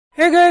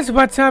Hey guys,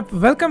 what's up?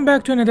 Welcome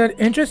back to another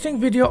interesting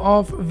video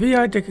of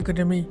V.I Tech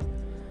Academy.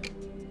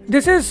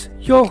 This is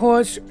your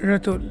host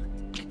Ratul.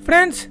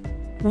 Friends,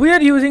 we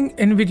are using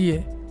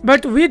NVDA,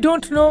 but we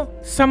don't know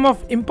some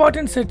of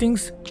important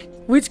settings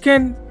which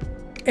can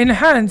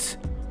enhance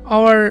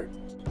our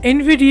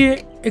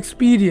NVDA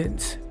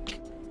experience.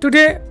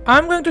 Today,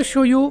 I'm going to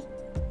show you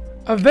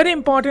a very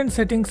important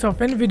settings of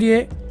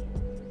NVDA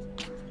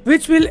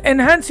which will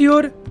enhance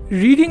your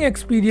reading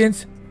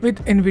experience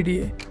with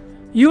NVDA.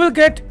 You will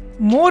get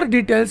more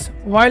details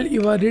while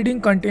you are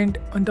reading content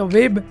on the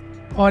web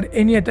or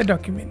any other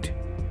document.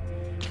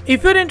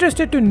 If you're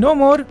interested to know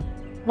more,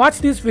 watch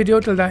this video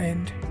till the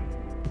end.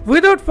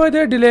 Without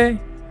further delay,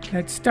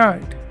 let's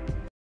start.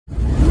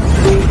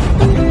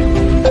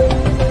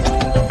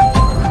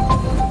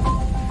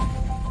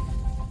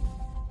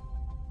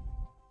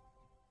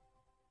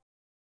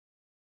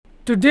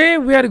 Today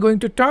we are going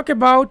to talk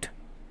about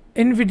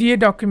NVDA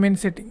document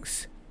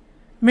settings.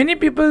 Many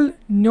people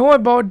know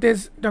about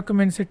this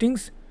document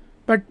settings,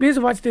 but please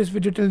watch this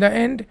video till the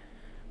end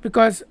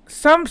because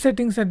some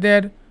settings are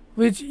there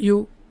which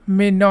you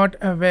may not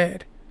aware.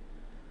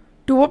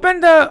 To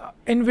open the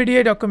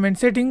NVDA document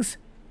settings,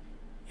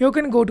 you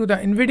can go to the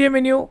NVDA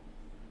menu,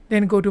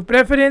 then go to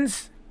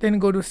Preference, then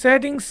go to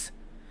Settings,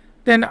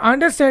 then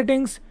under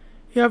Settings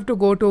you have to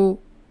go to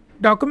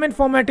Document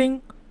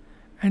Formatting,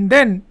 and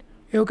then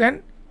you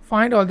can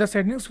find all the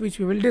settings which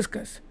we will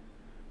discuss.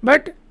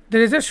 But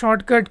there is a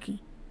shortcut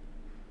key.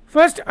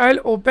 First I'll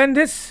open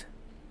this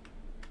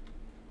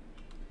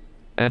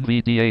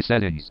NVDA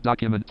Settings,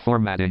 Document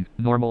Formatting,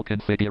 Normal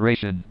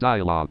Configuration,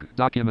 Dialog,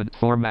 Document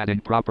Formatting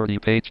Property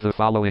Page. The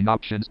following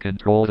options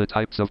control the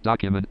types of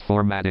document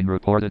formatting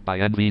reported by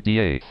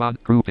NVDA.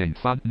 Font grouping,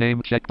 font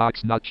name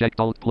checkbox not checked,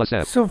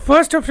 Alt+F. So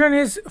first option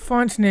is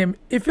font name.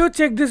 If you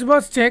check this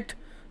box checked,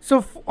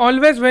 so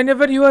always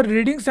whenever you are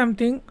reading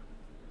something,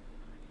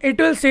 it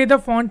will say the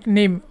font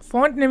name.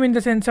 Font name in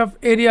the sense of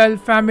Arial,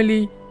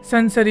 Family,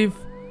 Sans Serif,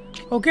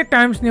 okay,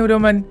 Times New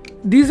Roman.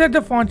 These are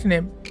the font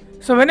name.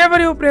 So whenever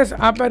you press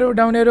up arrow,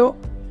 down arrow,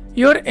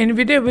 your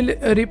NVDA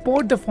will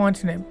report the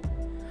font name.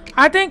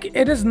 I think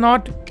it is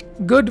not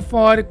good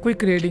for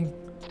quick reading.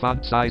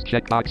 Font size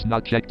checkbox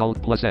not checked,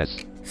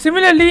 Alt+S.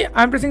 Similarly,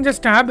 I'm pressing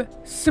just tab.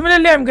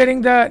 Similarly, I'm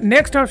getting the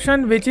next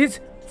option which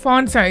is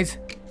font size.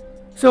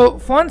 So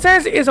font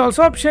size is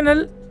also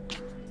optional.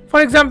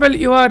 For example,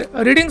 you are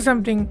reading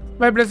something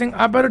by pressing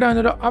up arrow, down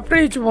arrow. After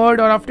each word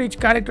or after each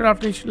character,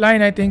 after each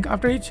line, I think,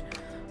 after each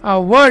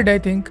word, I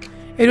think,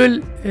 it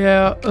will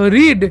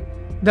read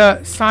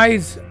the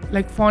size,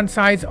 like font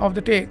size of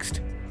the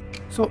text.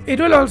 So it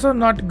will also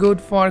not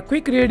good for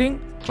quick reading.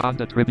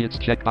 Font attributes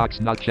checkbox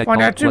not checked,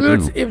 Font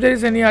attributes, if there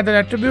is any other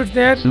attributes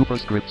there.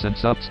 Superscripts and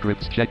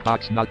subscripts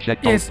checkbox not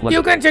checked, Yes,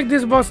 you can check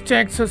this box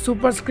checked, so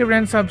superscript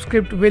and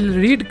subscript will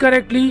read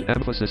correctly.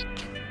 Emphasis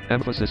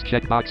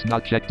checkbox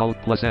not checked,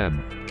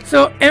 Alt+M.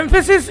 So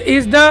emphasis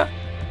is the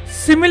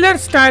similar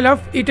style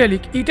of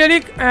italic.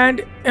 Italic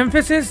and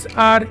emphasis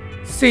are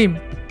same.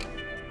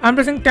 I'm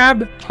pressing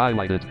tab.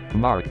 Highlighted,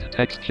 marked,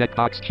 text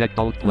checkbox checked,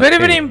 Alt+K.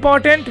 Very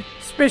important,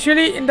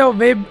 especially in the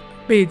web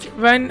page.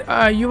 When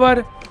you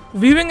are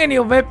viewing any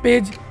web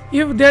page,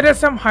 if there is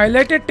some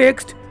highlighted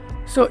text,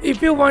 so if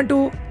you want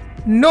to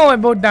know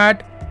about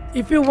that,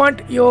 if you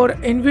want your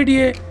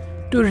NVDA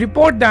to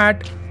report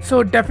that,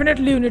 so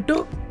definitely you need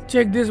to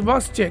check this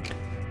box checked.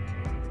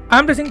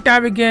 I'm pressing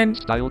tab again.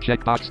 Style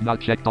checkbox not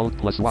checked,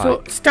 Alt+Y.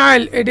 So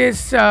style, it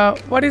is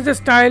what is the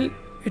style?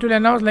 It will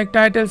announce like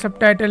title,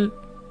 subtitle.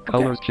 Okay.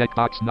 Colors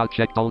checkbox not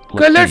checked, Alt+C.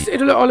 Colors, it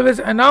will always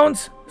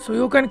announce, so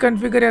you can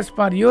configure as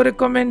per your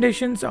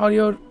recommendations or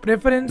your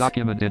preference.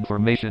 Document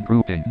information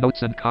grouping,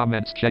 notes and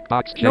comments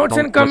checkbox checked, Notes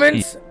and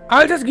comments,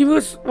 I'll just give you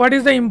what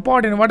is the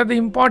important, what are the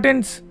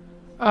importance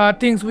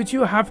things which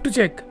you have to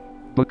check.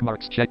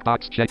 Bookmarks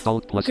checkbox checked,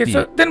 Alt+P. Okay,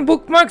 so then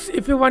bookmarks,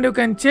 if you want, you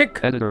can check.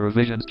 Editor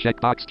revisions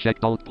checkbox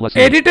checked, Alt+E.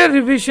 Editor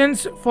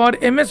revisions for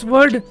MS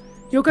Word,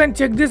 you can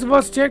check this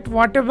box checked.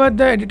 Whatever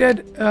the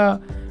edited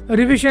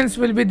revisions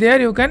will be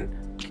there, you can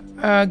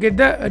get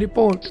the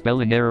report.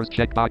 Spelling errors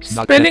checkbox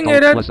not Spelling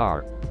checked, error,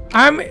 Alt+R.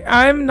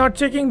 I am not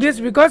checking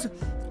this because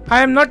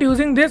I am not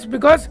using this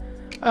because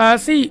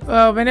see,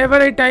 whenever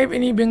I type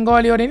any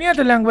Bengali or any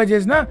other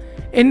languages,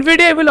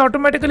 NVDA will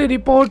automatically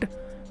report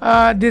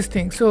this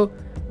thing. So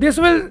this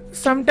will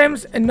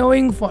sometimes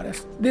annoying for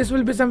us. This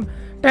will be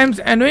sometimes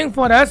annoying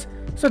for us.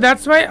 So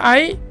that's why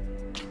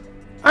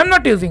I'm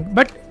not using.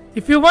 But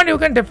if you want, you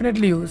can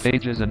definitely use.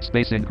 Pages and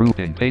spacing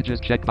grouping,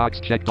 pages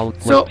checkbox checked, Alt+P.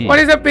 So what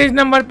is the page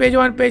number? Page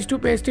 1, page 2,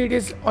 page 3. It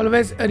is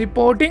always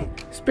reporting,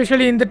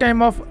 especially in the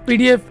time of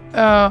PDF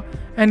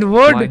and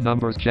Word. Line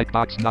numbers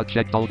checkbox not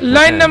checked, Alt+N.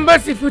 Line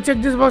numbers, if you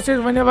check this boxes,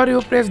 whenever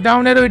you press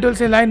down arrow, it will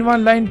say line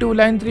 1, line 2,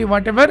 line 3,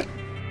 whatever.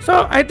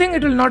 So I think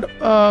it will not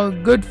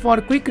good for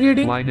quick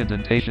reading. Line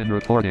indentation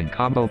reporting,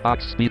 combo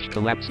box speech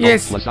collapse,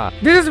 Yes, Alt+I.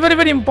 this is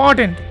very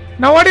important.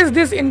 Now what is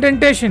this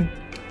indentation?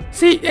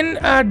 See, in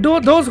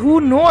those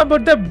who know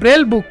about the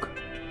Braille book,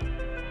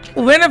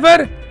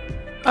 whenever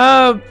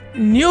a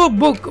new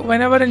book,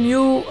 whenever a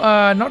new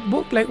not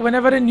book, like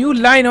whenever a new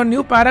line or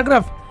new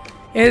paragraph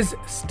is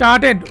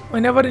started,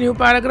 whenever a new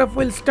paragraph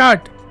will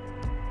start,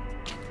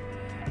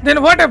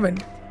 then what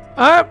happened?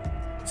 A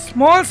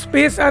small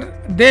space are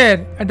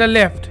there at the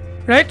left,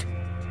 right?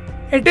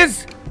 It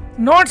is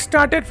not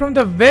started from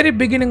the very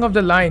beginning of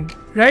the line,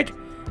 right?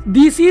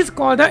 This is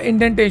called the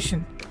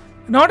indentation.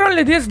 Not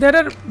only this, there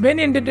are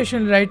many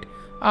indentation, right?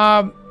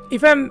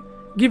 If I'm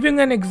giving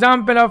an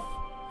example of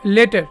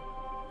letter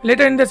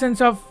in the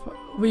sense of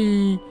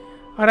we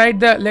write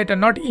the letter,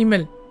 not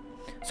email.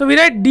 So we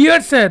write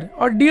dear sir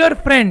or dear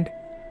friend,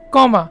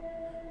 comma.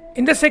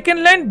 In the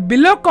second line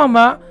below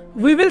comma,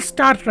 we will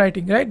start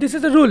writing, right? This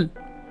is the rule,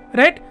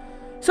 right?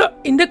 So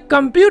in the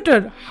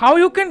computer, how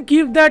you can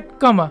give that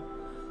comma?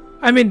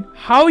 I mean,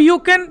 how you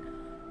can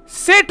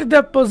set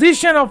the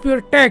position of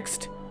your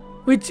text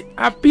which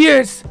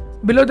appears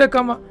below the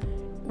comma?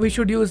 We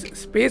should use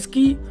space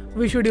key,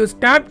 we should use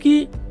tab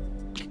key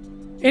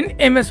in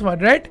MS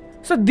Word, right?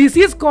 So this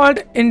is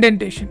called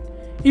indentation.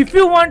 If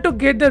you want to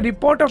get the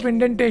report of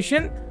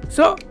indentation,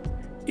 so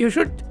you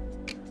should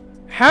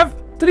have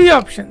three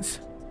options.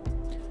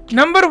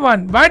 Number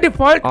one, by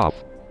default,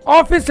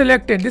 off is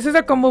selected. This is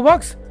a combo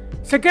box.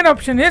 Second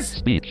option is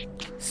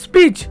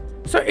speech.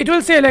 So it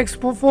will say like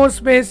 4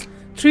 space,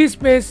 3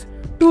 space,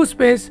 2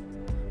 space,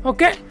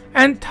 okay?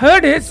 And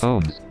third is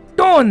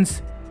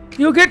tones.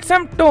 You get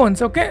some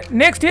tones, okay?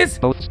 Next is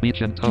both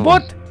speech and tones.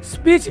 Both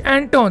speech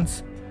and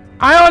tones.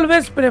 I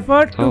always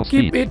prefer to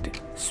keep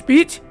it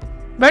speech,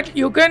 but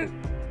you can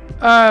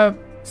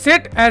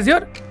set as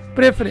your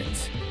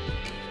preference.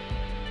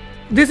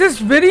 This is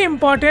very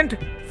important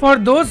for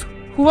those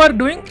who are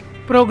doing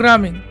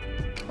programming.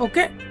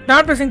 Okay,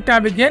 now pressing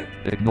tab again.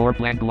 Ignore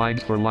blank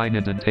lines for line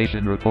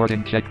indentation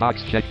reporting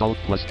checkbox checked Alt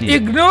plus T.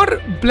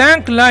 Ignore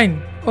blank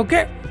line.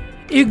 Okay,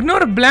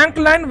 ignore blank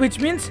line, which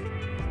means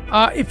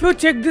if you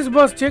check this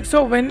box check,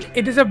 so when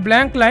it is a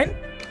blank line,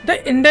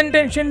 the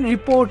indentation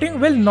reporting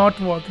will not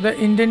work. The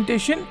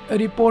indentation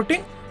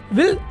reporting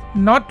will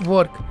not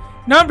work.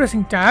 Now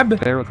pressing tab.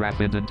 Paragraph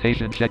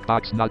indentation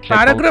checkbox not checked.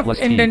 Paragraph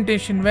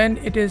indentation, when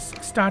it is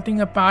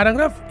starting a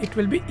paragraph, it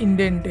will be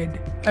indented.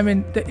 I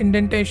mean, the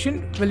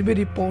indentation will be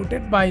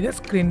reported by the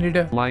screen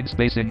reader. Line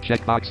spacing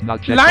checkbox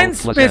not checked. Line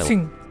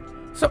spacing.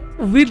 So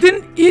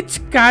within each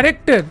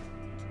character,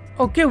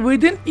 okay,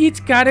 within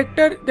each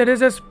character there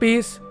is a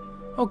space.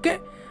 Okay,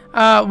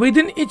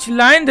 within each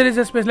line there is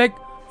a space. Like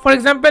for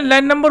example,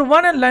 line number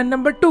 1 and line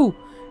number 2.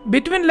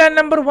 Between line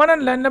number 1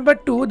 and line number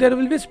 2, there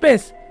will be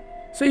space.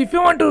 So if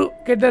you want to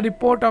get the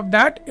report of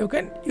that, you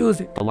can use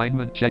it.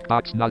 Alignment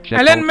checkbox not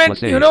checked.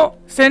 Alignment, you know,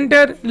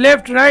 center,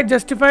 left, right,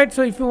 justified.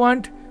 So if you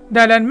want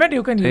the alignment,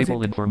 you can use it.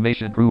 Table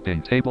information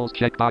grouping. Tables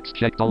checkbox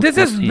checked. This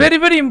is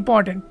very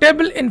important.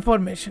 Table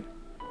information.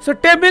 So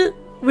table,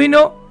 we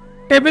know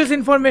tables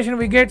information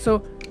we get. So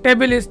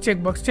table is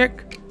checkbox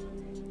check.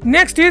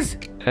 Next is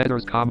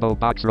headers combo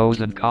box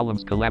rows and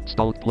columns collapsed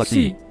Alt plus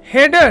C.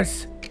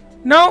 Headers.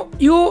 Now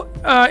you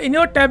in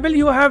your table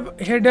you have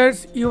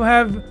headers, you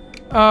have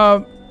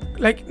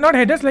like not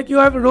headers, like you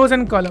have rows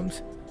and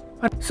columns.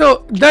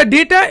 So the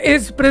data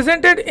is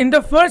presented in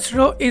the first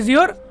row is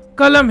your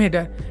column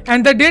header,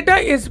 and the data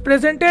is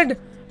presented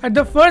at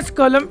the first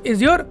column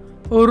is your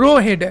row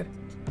header.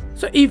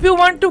 So if you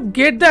want to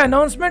get the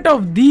announcement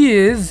of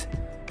these,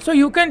 so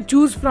you can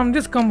choose from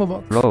this combo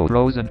box.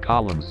 Rows and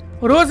columns.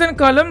 Rows and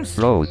columns.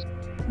 Rows.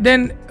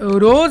 Then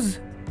rows.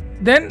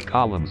 Then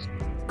columns.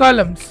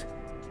 Columns.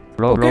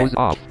 Rows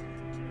off.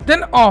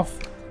 Then off.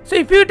 So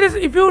if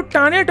you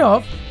turn it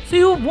off, so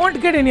you won't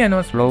get any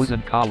announcement. Rows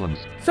and columns.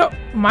 So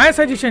my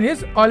suggestion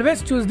is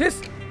always choose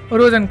this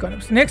rows and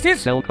columns. Next is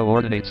cell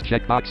coordinates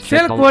checkbox.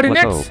 Cell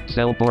coordinates.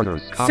 Cell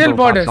borders. Cell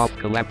borders. Off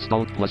collapsed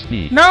Alt plus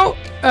V. Now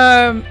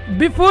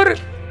before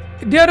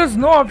there is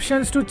no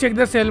options to check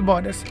the cell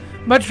borders,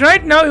 but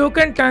right now you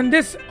can turn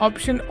this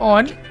option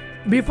on.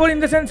 Before, in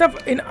the sense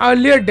of in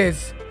earlier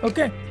days.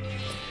 Okay.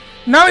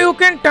 Now you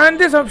can turn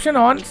this option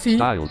on. See,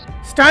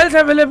 styles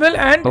available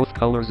and both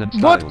colors and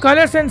styles. Both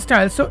colors and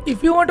styles. So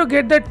if you want to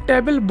get the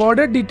table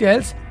border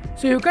details,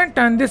 so you can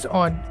turn this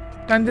on.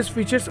 Turn this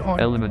features on.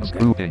 Elements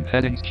grouping.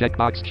 Headings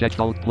checkbox checked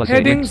Alt plus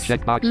headings,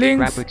 checkbox.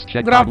 Links,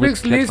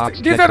 graphics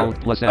list.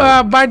 These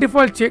are by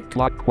default checked.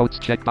 Block quotes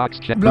checkbox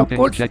check. Block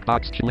quotes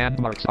checkbox.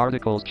 Landmarks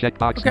articles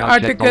checkbox. Okay,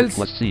 articles.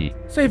 Plus C.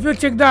 So if you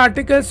check the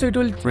articles, so it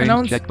will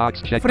announce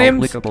checkbox checked.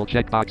 Frames. Clickable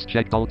checkbox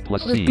checked Alt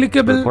plus C.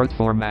 Clickable. Report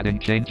formatting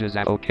changes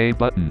at OK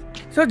button.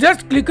 So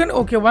just click on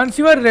OK. Once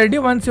you are ready,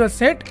 once you are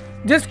set,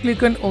 just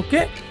click on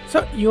OK.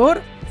 So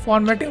your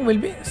formatting will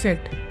be set.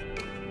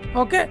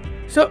 Okay.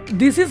 So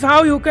this is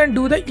how you can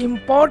do the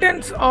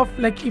importance of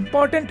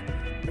important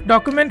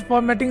document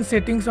formatting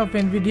settings of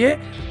NVDA,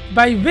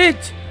 by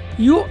which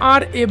you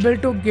are able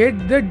to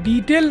get the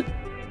detailed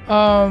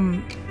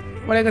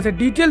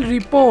detailed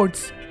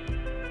reports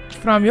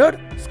from your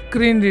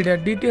screen reader,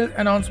 detailed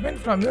announcement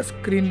from your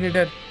screen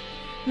reader.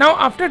 Now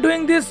after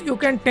doing this, you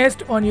can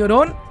test on your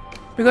own,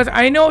 because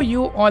I know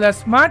you all are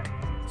smart,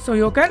 so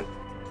you can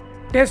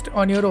test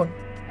on your own.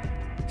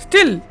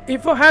 Still,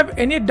 if you have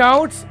any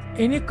doubts,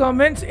 any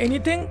comments,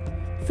 anything,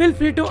 feel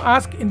free to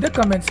ask in the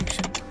comment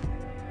section.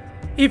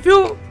 If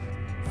you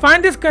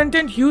find this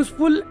content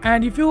useful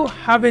and if you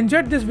have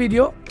enjoyed this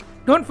video,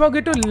 don't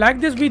forget to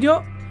like this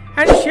video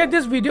and share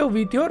this video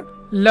with your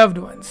loved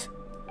ones.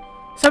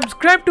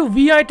 Subscribe to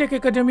V.I Tech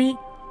Academy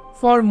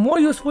for more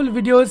useful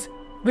videos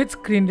with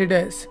screen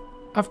readers.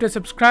 After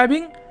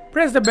subscribing,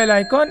 press the bell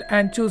icon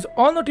and choose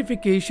all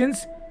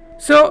notifications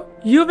so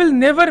you will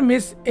never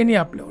miss any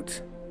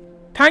uploads.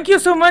 Thank you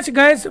so much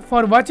guys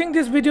for watching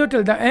this video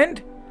till the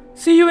end.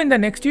 See you in the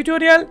next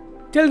tutorial.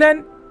 Till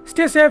then,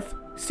 stay safe,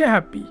 stay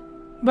happy.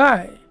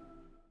 Bye.